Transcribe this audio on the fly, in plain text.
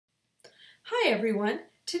Hi everyone!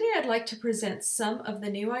 Today I'd like to present some of the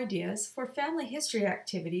new ideas for family history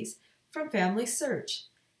activities from Family Search.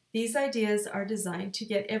 These ideas are designed to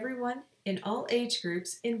get everyone in all age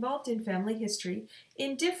groups involved in family history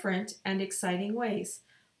in different and exciting ways.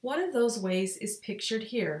 One of those ways is pictured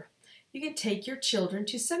here. You can take your children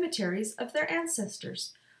to cemeteries of their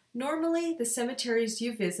ancestors. Normally, the cemeteries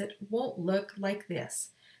you visit won't look like this.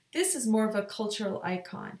 This is more of a cultural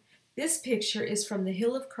icon. This picture is from the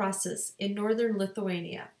Hill of Crosses in northern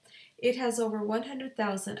Lithuania. It has over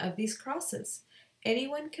 100,000 of these crosses.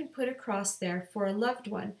 Anyone can put a cross there for a loved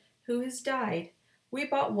one who has died. We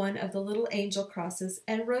bought one of the little angel crosses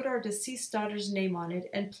and wrote our deceased daughter's name on it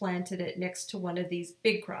and planted it next to one of these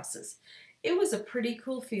big crosses. It was a pretty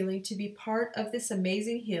cool feeling to be part of this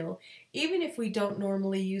amazing hill, even if we don't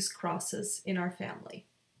normally use crosses in our family.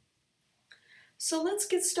 So let's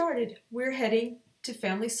get started. We're heading to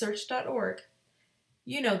FamilySearch.org.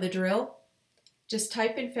 You know the drill. Just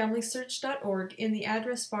type in FamilySearch.org in the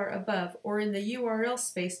address bar above or in the URL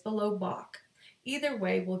space below Bach. Either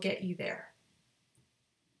way will get you there.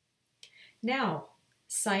 Now,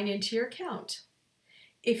 sign into your account.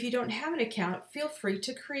 If you don't have an account, feel free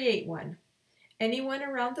to create one. Anyone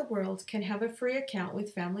around the world can have a free account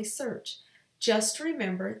with Family Search. Just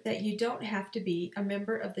remember that you don't have to be a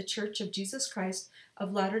member of the Church of Jesus Christ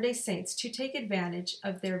of Latter-day Saints to take advantage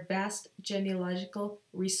of their vast genealogical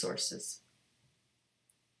resources.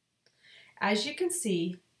 As you can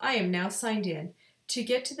see, I am now signed in. To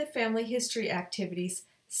get to the family history activities,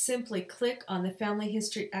 simply click on the Family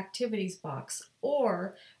History Activities box,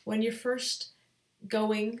 or when you're first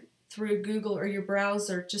going through Google or your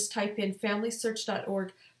browser, just type in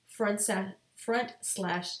FamilySearch.org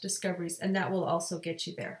 /discoveries, and that will also get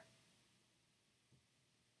you there.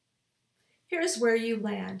 Here's where you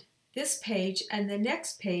land. This page and the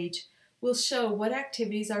next page will show what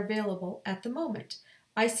activities are available at the moment.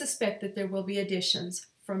 I suspect that there will be additions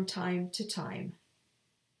from time to time.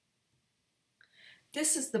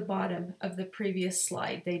 This is the bottom of the previous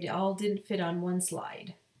slide. They all didn't fit on one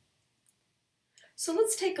slide. So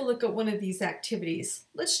let's take a look at one of these activities.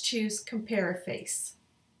 Let's choose Compare a Face.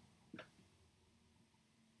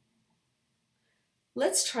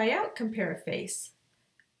 Let's try out Compare a Face.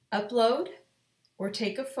 Upload or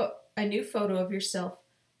take a new photo of yourself,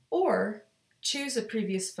 or choose a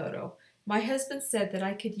previous photo. My husband said that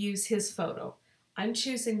I could use his photo. I'm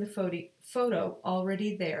choosing the photo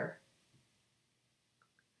already there.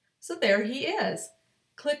 So there he is.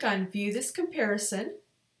 Click on View this comparison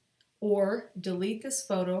or delete this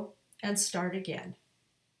photo and start again.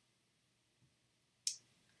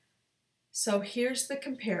 So here's the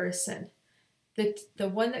comparison. The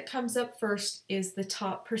one that comes up first is the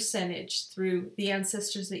top percentage through the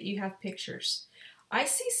ancestors that you have pictures. I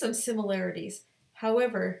see some similarities.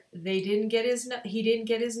 However, he didn't get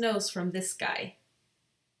his nose from this guy.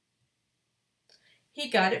 He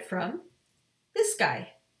got it from this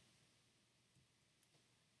guy.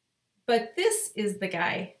 But this is the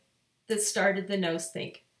guy that started the nose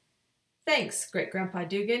thing. Thanks, Great-Grandpa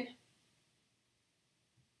Dugan.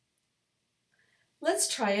 Let's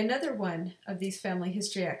try another one of these family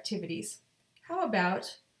history activities. How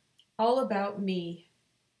about All About Me?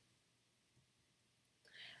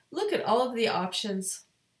 Look at all of the options,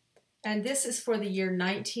 and this is for the year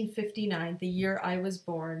 1959, the year I was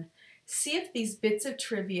born. See if these bits of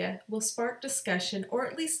trivia will spark discussion or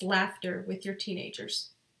at least laughter with your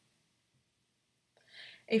teenagers.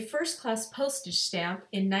 A first-class postage stamp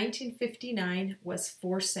in 1959 was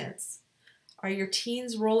 4 cents. Are your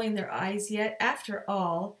teens rolling their eyes yet? After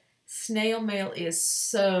all, snail mail is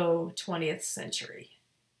so 20th century.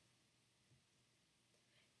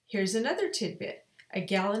 Here's another tidbit. A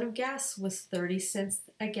gallon of gas was 30 cents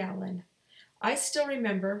a gallon. I still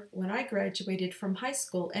remember when I graduated from high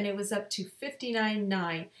school and it was up to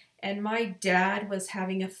 59.9, and my dad was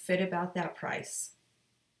having a fit about that price.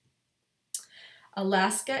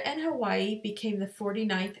 Alaska and Hawaii became the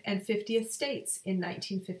 49th and 50th states in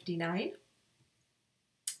 1959.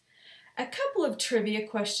 A couple of trivia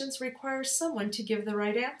questions require someone to give the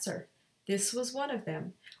right answer. This was one of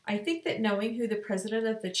them. I think that knowing who the president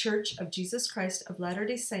of the Church of Jesus Christ of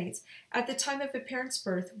Latter-day Saints at the time of a parent's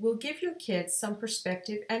birth will give your kids some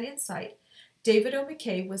perspective and insight. David O.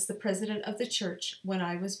 McKay was the president of the church when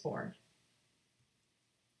I was born.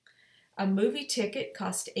 A movie ticket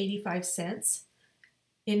cost 85 cents.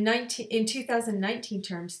 In 2019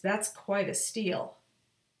 terms, that's quite a steal.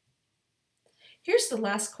 Here's the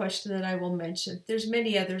last question that I will mention. There's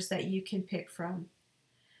many others that you can pick from.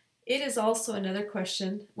 It is also another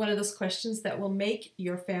question, one of those questions that will make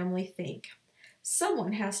your family think.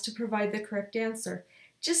 Someone has to provide the correct answer.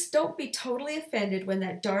 Just don't be totally offended when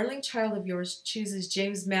that darling child of yours chooses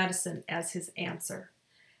James Madison as his answer.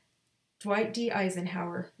 Dwight D.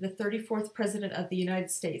 Eisenhower, the 34th President of the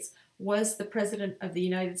United States, was the President of the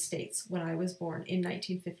United States when I was born in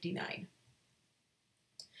 1959.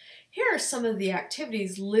 Here are some of the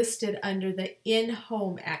activities listed under the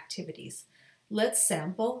in-home activities. Let's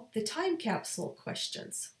sample the time capsule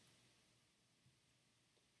questions.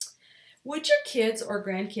 Would your kids or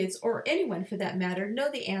grandkids, or anyone for that matter, know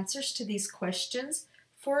the answers to these questions?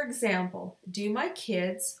 For example, do my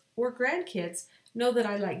kids or grandkids know that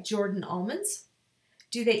I like Jordan almonds?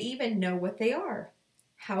 Do they even know what they are?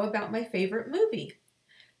 How about my favorite movie?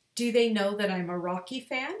 Do they know that I'm a Rocky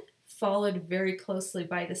fan, followed very closely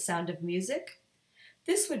by The Sound of Music?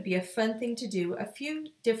 This would be a fun thing to do a few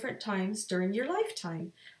different times during your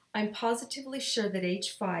lifetime. I'm positively sure that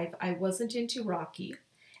age 5 I wasn't into Rocky,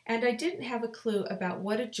 and I didn't have a clue about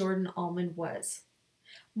what a Jordan almond was.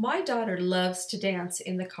 My daughter loves to dance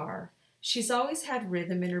in the car. She's always had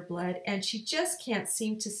rhythm in her blood, and she just can't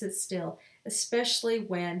seem to sit still, especially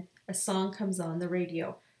when a song comes on the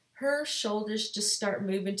radio. Her shoulders just start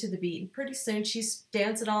moving to the beat, and pretty soon she's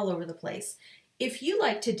dancing all over the place. If you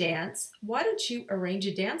like to dance, why don't you arrange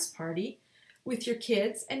a dance party with your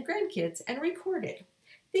kids and grandkids and record it?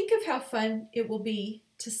 Think of how fun it will be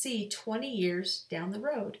to see 20 years down the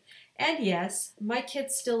road. And yes, my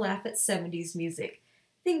kids still laugh at 70s music.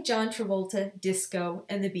 Think John Travolta, disco,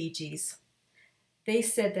 and the Bee Gees. They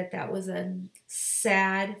said that that was a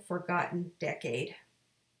sad, forgotten decade.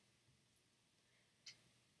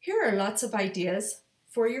 Here are lots of ideas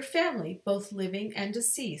for your family, both living and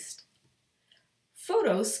deceased.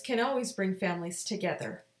 Photos can always bring families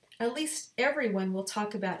together. At least everyone will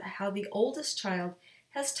talk about how the oldest child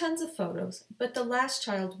has tons of photos, but the last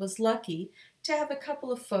child was lucky to have a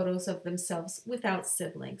couple of photos of themselves without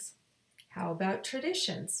siblings. How about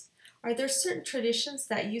traditions? Are there certain traditions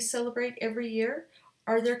that you celebrate every year?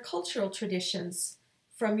 Are there cultural traditions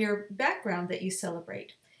from your background that you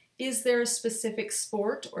celebrate? Is there a specific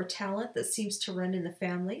sport or talent that seems to run in the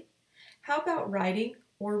family? How about writing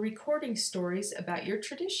or recording stories about your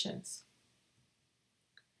traditions?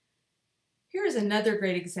 Here is another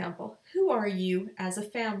great example. Who are you as a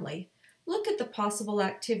family? Look at the possible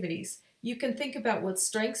activities. You can think about what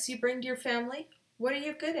strengths you bring to your family. What are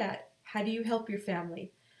you good at? How do you help your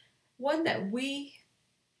family? One of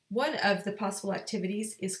the possible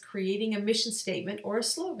activities is creating a mission statement or a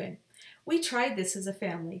slogan. We tried this as a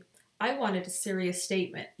family. I wanted a serious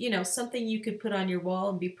statement, something you could put on your wall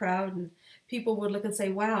and be proud, and people would look and say,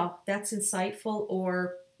 wow, that's insightful,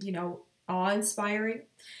 or, awe-inspiring.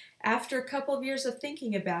 After a couple of years of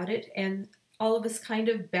thinking about it and all of us kind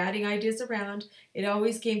of batting ideas around, it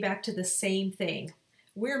always came back to the same thing.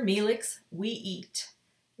 We're Melicks, we eat.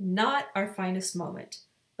 Not our finest moment,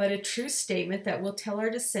 but a true statement that will tell our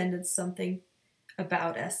descendants something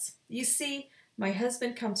about us. You see, my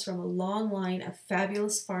husband comes from a long line of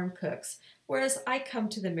fabulous farm cooks, whereas I come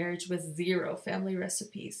to the marriage with 0 family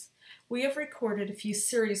recipes. We have recorded a few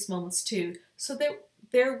serious moments too, so that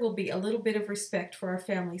there will be a little bit of respect for our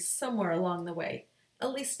family somewhere along the way.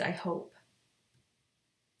 At least I hope.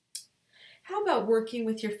 How about working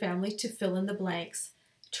with your family to fill in the blanks?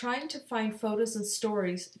 Try to find photos and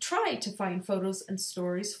stories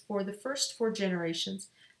for the first 4 generations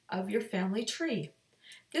of your family tree.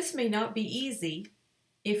 This may not be easy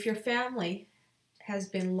if your family has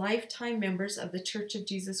been lifetime members of the Church of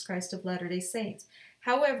Jesus Christ of Latter-day Saints.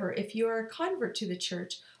 However, if you are a convert to the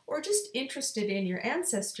church or just interested in your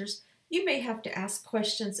ancestors, you may have to ask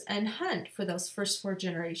questions and hunt for those first 4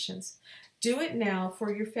 generations. Do it now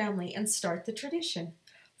for your family and start the tradition.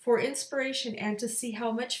 For inspiration and to see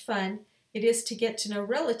how much fun it is to get to know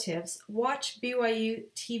relatives, watch BYU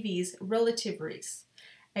TV's Relativeries,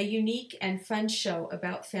 a unique and fun show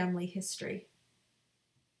about family history.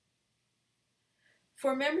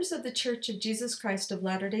 For members of the Church of Jesus Christ of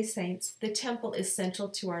Latter-day Saints, the temple is central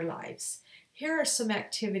to our lives. Here are some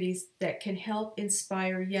activities that can help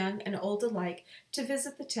inspire young and old alike to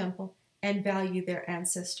visit the temple and value their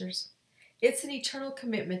ancestors. It's an eternal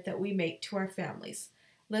commitment that we make to our families.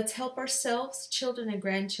 Let's help ourselves, children and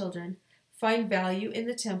grandchildren, find value in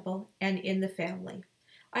the temple and in the family.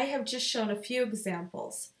 I have just shown a few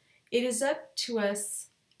examples. It is up to us,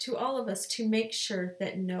 to all of us, to make sure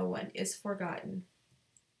that no one is forgotten.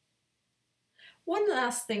 One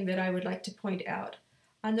last thing that I would like to point out.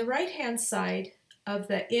 On the right-hand side of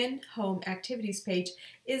the in-home activities page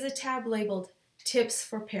is a tab labeled Tips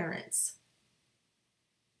for Parents.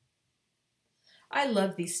 I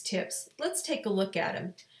love these tips. Let's take a look at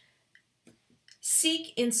them.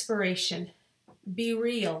 Seek inspiration. Be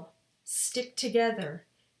real. Stick together.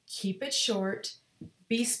 keep it short,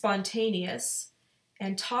 be spontaneous,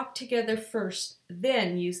 and talk together first,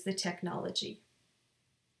 then use the technology.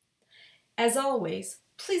 As always,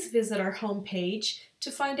 please visit our homepage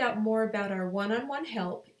to find out more about our one-on-one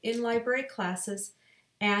help in library classes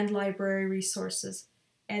and library resources.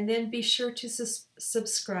 And then be sure to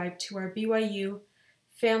subscribe to our BYU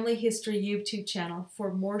Family History YouTube channel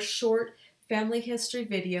for more short family history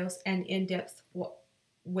videos and in-depth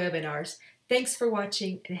webinars. Thanks for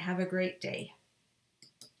watching and have a great day.